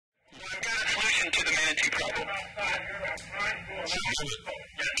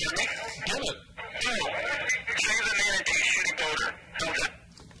Give it. She's a manatee shooting boater. How's that?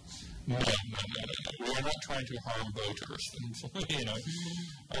 No. We're not trying to harm voters.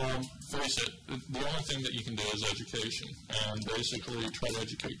 Face it, the only thing that you can do is education, and basically try to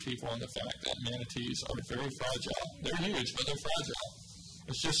educate people on the fact that manatees are very fragile. They're huge, but they're fragile.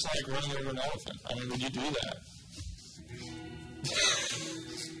 It's just like running over an elephant. I mean, would you do that?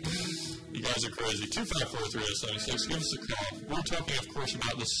 You guys are crazy. 254-3076, give us a call. We're talking, of course,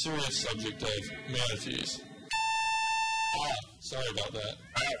 about the serious subject of manatees. Sorry about that.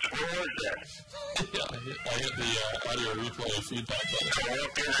 Where was that? Yeah, I hit the audio replay feedback button. I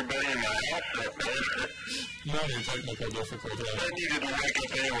woke everybody in my house up, man. No, you're technical difficulty. I needed to wake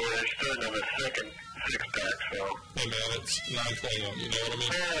up anyway. I started on a second six-pack, so. Hey, man, it's 9:20, you know what I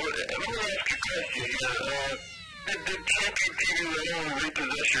mean? Let me ask you a question here. Did Champion TV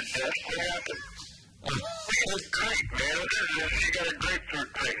repossess your desk? What happened? It's great, man. You got a grapefruit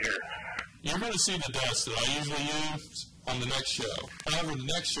right here. You're going to see the desk that I usually use on the next show. However, the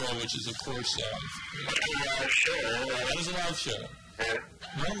next show, which is, of course, that's a live show. That is a live show. Yeah.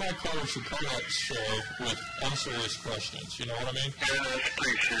 None of my callers should call that show with unserious questions. You know what I mean? Yeah, that's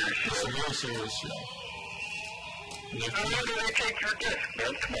pretty serious. It's a very serious show. Why did they take your desk,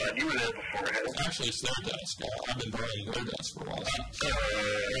 man? Come on, you were there beforehand. Actually, it's their desk. I've been borrowing their desk for a while.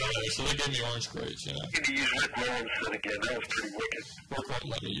 So they gave me orange crates, you know. You need to use Rick Rollins set again. That was pretty wicked. Rick won't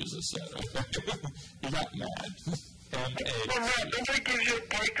let me use this set. He got mad. Nobody gives you a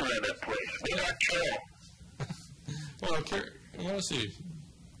break around that place. We're not Carol. Well, let's see.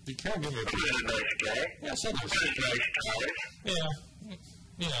 Did Carol give me a break? He's a nice guy. Yeah, so there's nice ties.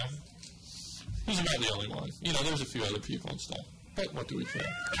 Yeah. He's about the only one. You know, there's a few other people and stuff. But what do we care?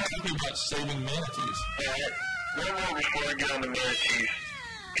 We're talking about saving manatees. One more before I get on the manatees.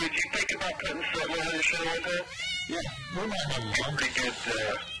 Did you think about putting something on your show like that? Yeah, we might have one. Pretty good,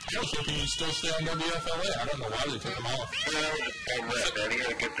 I was thinking you'd still stay on WFLA. I don't know why they took him off. Well, it's man. He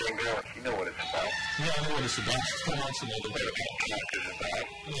got a good thing going. You know what it's about. Yeah, I know what it's about. Who wants to know the what talk is about?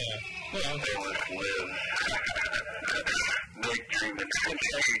 Yeah. Well, Ellis lives. Nick dreaming.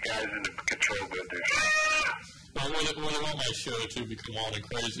 You guys in the control booth there. Well, we want my show to become on and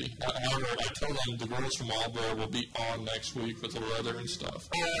crazy. However, I told them the girls from Marlboro will be on next week with the leather and stuff.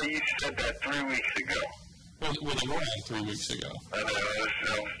 Yeah, you said that 3 weeks ago. Well, they were on 3 weeks ago. I know. I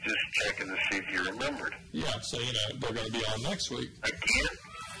was just checking to see if you remembered. Yeah, so, they're going to be on next week. Again?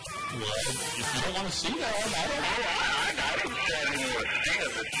 Well, if you don't want to see them, I didn't say I didn't want to see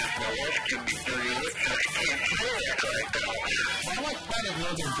them. It's just my wife giving me dirty looks and I can't see that right now. I like patent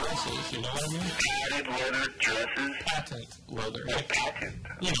leather dresses, you know what I mean? Patent leather dresses? Patent leather. What patent?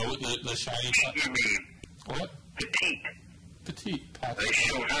 You know, the shiny... You mean? What? Petite. Petite patent. They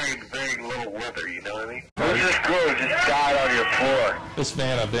show very, very little leather, you know what I mean? Who's this girl who just died on your floor? It's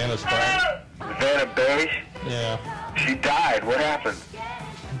Vanna's back. Vanna Beige? Yeah. She died. What happened?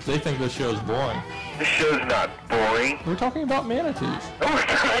 They think this show's boring. This show's not boring. We're talking about manatees. Oh, we're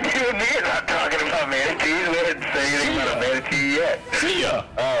not talking about manatees. We didn't say anything about a manatee yet. See ya.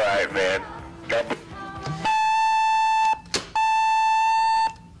 All right, man.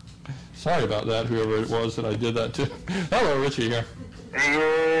 Sorry about that, whoever it was that I did that to. Hello, Richie here.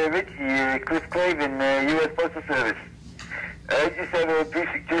 Hey, Richie, Chris Craven, U.S. Postal Service. I just have a brief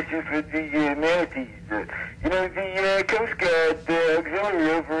suggestion for the manatees. The Coast Guard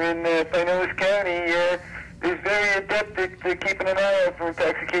auxiliary over in Pinellas County is very adept at keeping an eye out for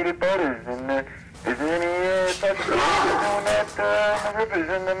intoxicated boaters. And is there any possibility of doing that in the rivers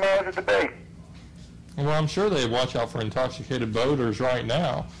and the mouths of the bay? Well, I'm sure they watch out for intoxicated boaters right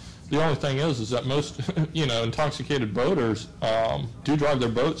now. The only thing is that most, intoxicated boaters do drive their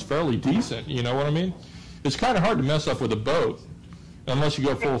boats fairly decent. You know what I mean? It's kind of hard to mess up with a boat unless you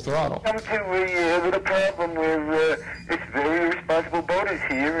go full throttle. Come to a little problem where it's very irresponsible boaters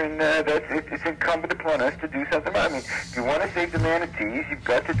here, and it's incumbent upon us to do something. I mean, if you want to save the manatees, you've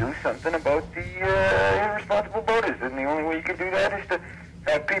got to do something about the irresponsible boaters, and the only way you can do that is to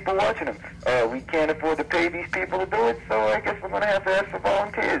have people watching them. We can't afford to pay these people to do it, so I guess we're going to have to ask for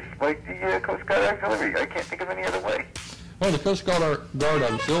volunteers, like the Coast Guard Auxiliary. I can't think of any other way. Well, the Coast Guard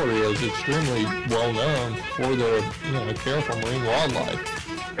Auxiliary is extremely well known for their care for marine wildlife.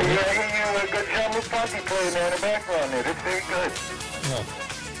 Hey, I hear you got John Ponte playing there in the background there. That's very good. Yeah.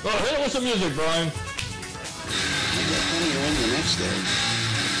 Well, hit it with some music, Brian. I got plenty of room the next day.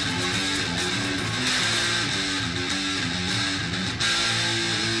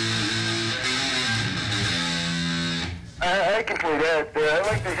 I can play that. I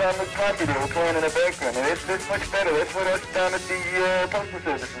like the Jean-Luc Ponty they were playing in the background. And that's much better. That's what us down at the Postal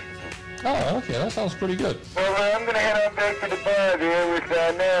Service. Oh, okay, that sounds pretty good. Well, I'm going to head on back to the bar there with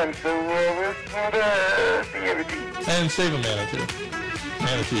Nan, so we'll see everything. And save a manatee.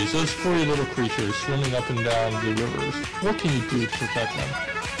 Manatees, those furry little creatures swimming up and down the rivers. What can you do to protect them?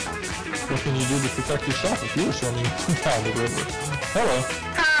 What can you do to protect yourself if you were swimming down the river? Hello.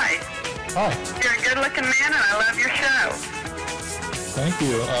 Hi. Hi. You're a good-looking man, and I love your show. Thank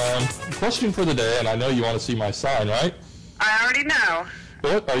you. Question for the day, and I know you want to see my sign, right? I already know.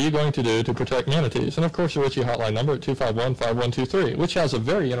 What are you going to do to protect manatees? And of course, the Richie hotline number at 251-5123, which has a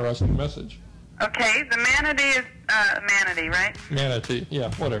very interesting message. Okay, the manatee is, manatee, right? Manatee, yeah,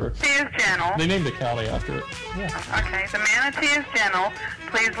 whatever. He is gentle. They named the county after it. Yeah. Okay, the manatee is gentle.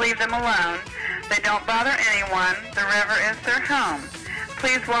 Please leave them alone. They don't bother anyone. The river is their home.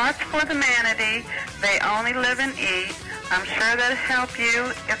 Please watch for the manatee. They only live and eat. I'm sure they'd help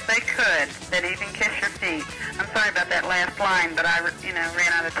you if they could. They'd even kiss your feet. I'm sorry about that last line, but I,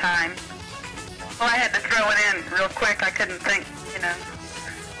 ran out of time. Well, I had to throw it in real quick. I couldn't think,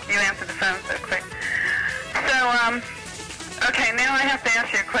 You answered the phone so quick. So, okay, now I have to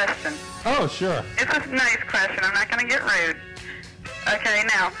ask you a question. Oh, sure. It's a nice question. I'm not going to get rude. Okay,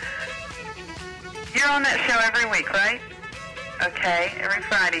 now, you're on that show every week, right? Okay, every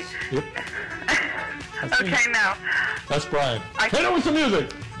Friday. Yep. Okay, now. That's Brian. Hit it with some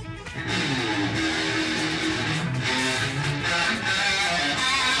music.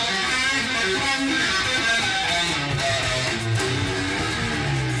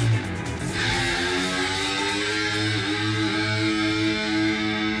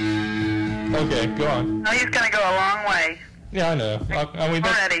 Okay, go on. Oh, he's going to go a long way. Yeah, I know. I mean,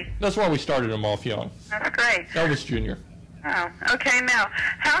 Already. That's why we started him off young. That's great. Elvis Jr. Oh, okay. Now,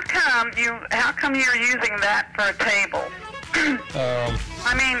 how come you're using that for a table?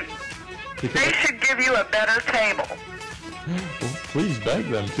 I mean, they should give you a better table. Well, please beg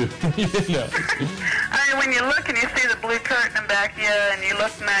them to. I mean, when you look and you see the blue curtain back you, and you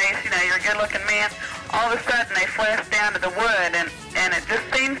look nice, you're a good-looking man. All of a sudden, they flash down to the wood, and it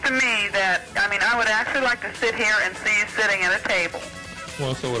just seems to me that, I would actually like to sit here and see you sitting at a table.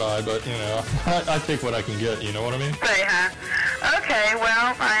 Well, so would I, but, I take what I can get, you know what I mean? Say, huh? Okay,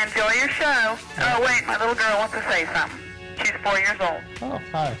 well, I enjoy your show. Oh, wait, my little girl wants to say something. She's 4 years old. Oh,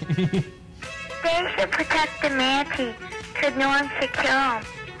 hi. They should protect the manatee, because no one should kill them.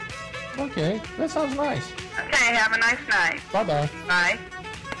 Okay, that sounds nice. Okay, have a nice night. Bye-bye. Bye.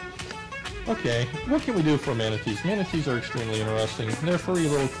 Okay, what can we do for manatees? Manatees are extremely interesting. They're furry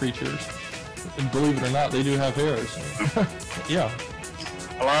little creatures. And believe it or not, they do have hairs. Yeah.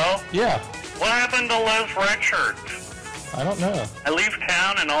 Hello? Yeah. What happened to Liz Richards? I don't know. I leave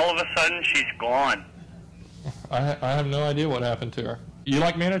town and all of a sudden she's gone. I have no idea what happened to her. You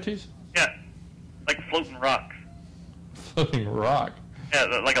like manatees? Yeah, like floating rocks. Floating rock? Yeah,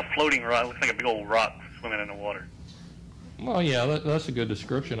 like a floating rock. It looks like a big old rock swimming in the water. Well, yeah, that's a good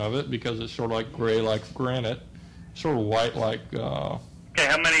description of it because it's sort of like gray like granite, sort of white like... Okay,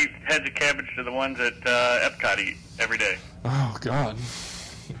 how many heads of cabbage do the ones at Epcot eat every day? Oh, God.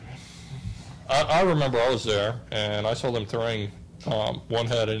 I remember I was there, and I saw them throwing one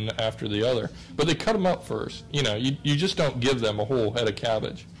head in after the other. But they cut them up first. You just don't give them a whole head of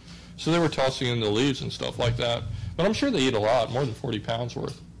cabbage. So they were tossing in the leaves and stuff like that. But I'm sure they eat a lot, more than 40 pounds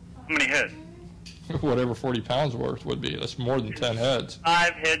worth. How many heads? Whatever 40 pounds worth would be. That's more than 10 heads.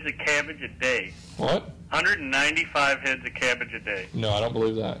 5 heads of cabbage a day. What? 195 heads of cabbage a day. No, I don't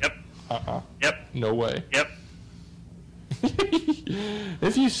believe that. Yep. Yep. No way. Yep.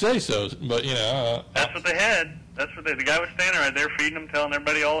 If you say so, but that's what they had. That's what the guy was standing right there feeding them, telling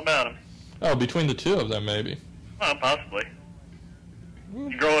everybody all about them. Oh, between the two of them, maybe. Well, possibly.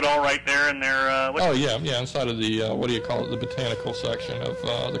 You grow it all right there in their... oh, yeah, inside of the, what do you call it, the botanical section of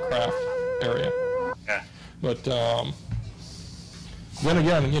the craft area. Yeah. But then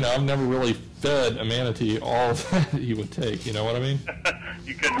again, I've never really fed a manatee all that he would take, you know what I mean?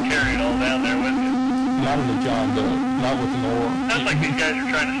 You couldn't carry it all down there with you? Not in the John boat, not with an oar. Sounds like these guys are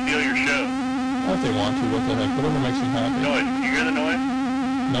trying to steal your show. If they want to, what the heck, whatever makes them happy. Noise. You hear the noise?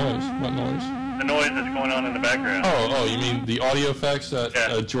 Noise? What noise? The noise that's going on in the background. Oh, you mean the audio effects that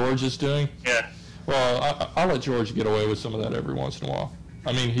George is doing? Yeah. Well, I'll let George get away with some of that every once in a while.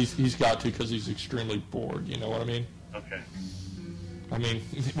 I mean, he's got to because he's extremely bored, you know what I mean? Okay. I mean,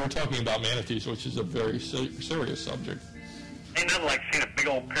 we're talking about manatees, which is a very serious subject. Ain't nothing like seeing a big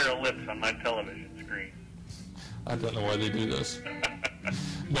old pair of lips on my television screen. I don't know why they do this.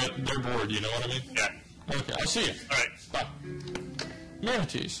 But they're bored, you know what I mean? Yeah. Okay, I'll see you. All right. Bye.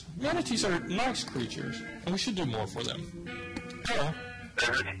 Manatees. Manatees are nice creatures, and we should do more for them. Hello.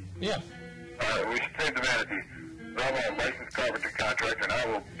 Hey, Richie. Yeah. We should save the manatee. I'm a licensed carpenter contractor, and I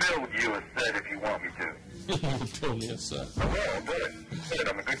will build you a set if you want me to. Build me a set. I will, I'll do it.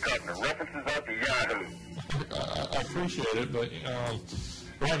 I'm a good carpenter. References out to Yahoo. I appreciate it, but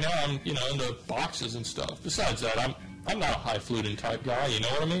right now I'm, into boxes and stuff. Besides that, I'm not a highfalutin type guy. You know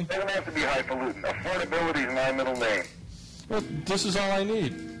what I mean? It doesn't have to be highfalutin. Affordability is my middle name. Well, this is all I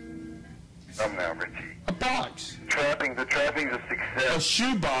need. Come now, Richie. A box. The trappings of success. A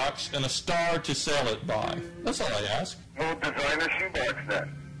shoe box and a star to sell it by. That's all I ask. Well, designer shoebox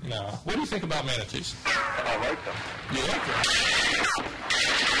then. No. What do you think about manatees? I like them. You like them?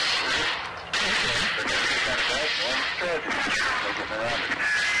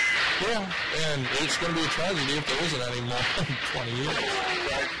 Yeah, and it's going to be a tragedy if there isn't any more in 20 years.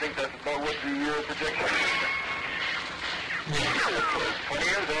 I think that's about what the projection is. Yeah. 20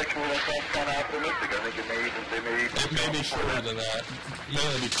 years, actually, that sounds kind of optimistic. I think they may be shorter than that,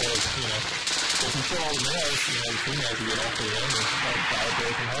 mainly because, if you kill all the males, the females will get off the end and die a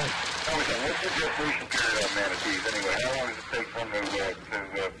broken heart. What's the gestation period on manatees anyway? How long does it take for them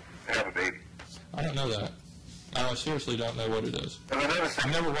to have a baby? I don't know that. I seriously don't know what it is.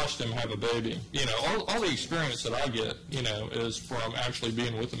 I've never watched them have a baby. All the experience that I get, is from actually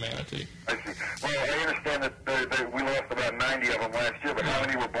being with a manatee. I see. Well, I understand that we lost about 90 of them last year, but how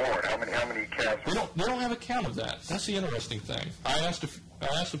many were born? How many calves? They don't have a count of that. That's the interesting thing. I asked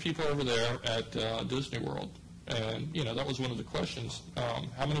the people over there at Disney World, and that was one of the questions.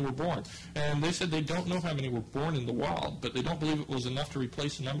 How many were born? And they said they don't know how many were born in the wild, but they don't believe it was enough to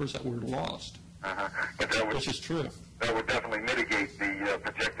replace the numbers that were lost. But which is true. That would definitely mitigate the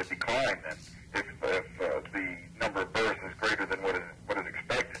projected decline then, if the number of births is greater than what is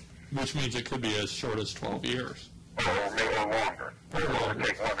expected. Which means it could be as short as 12 years. Or longer. Or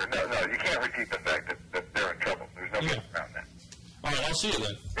take longer. No, you can't repeat the fact that they're in trouble. There's no getting around that. All right, I'll see you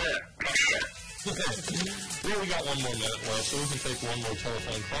then. Yeah. Well, we got 1 more minute left, so we can take one more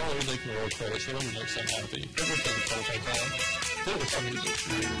telephone call, or they can rotate it, so whatever makes them happy. We'll take a telephone call. Play with some music.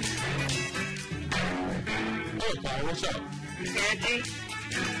 Hey, Paul, what's up? Reggie?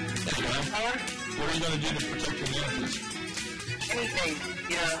 Hey, man. What are you going to do to protect your manatees? Anything,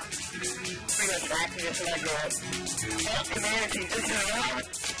 pretty much acting just when I grow up. Help the manatees, this is Robert.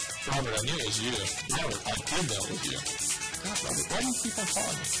 Robert, I knew it was you. Robert, I did know it was you. God, Robert, why do you keep on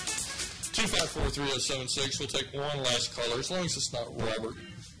calling me? 254-3076. We'll take one last caller, as long as it's not Robert.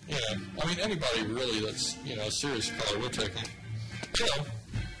 Anybody really that's, a serious caller, we'll take them. Hello.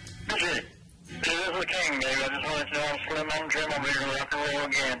 Richie, this is the King, baby. I just wanted to know I'm slim and trim. I'm ready to rock and roll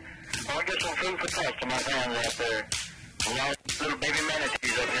again. I want to get some food for thought to my fans out there. A lot of little baby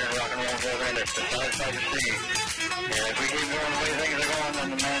manatees up here in rock and roll forever, and it's just satisfying to see. If we keep going the way things are going, then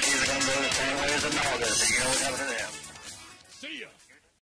the manatees are going to go the same way as the Manatees. You know what happened to them. See ya.